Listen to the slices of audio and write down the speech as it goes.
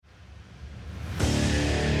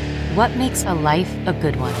What makes a life a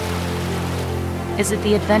good one? Is it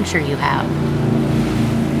the adventure you have?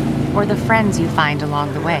 Or the friends you find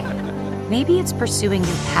along the way? Maybe it's pursuing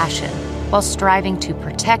your passion while striving to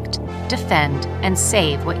protect, defend, and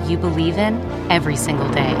save what you believe in every single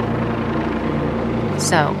day.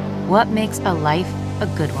 So, what makes a life a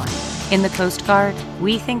good one? In the Coast Guard,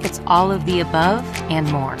 we think it's all of the above and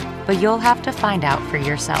more, but you'll have to find out for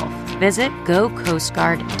yourself. Visit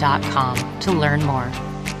gocoastguard.com to learn more.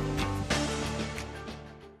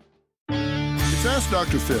 It's Ask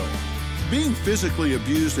Dr. Phil. Being physically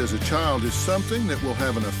abused as a child is something that will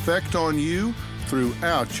have an effect on you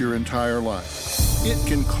throughout your entire life. It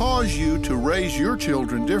can cause you to raise your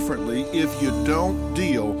children differently if you don't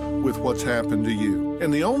deal with what's happened to you.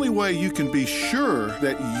 And the only way you can be sure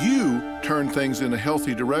that you turn things in a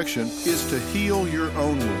healthy direction is to heal your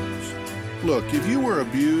own wounds. Look, if you were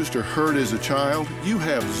abused or hurt as a child, you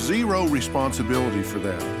have zero responsibility for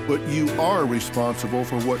that. But you are responsible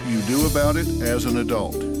for what you do about it as an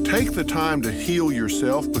adult. Take the time to heal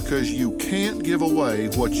yourself because you can't give away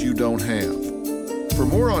what you don't have. For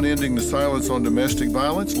more on ending the silence on domestic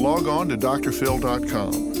violence, log on to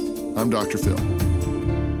drphil.com. I'm Dr. Phil.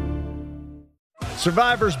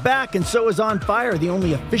 Survivor's back, and so is On Fire, the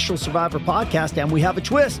only official Survivor podcast, and we have a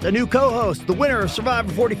twist, a new co-host, the winner of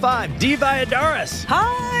Survivor 45, Dee Valladares.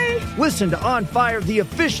 Hi! Listen to On Fire, the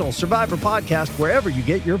official Survivor podcast, wherever you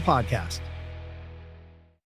get your podcast.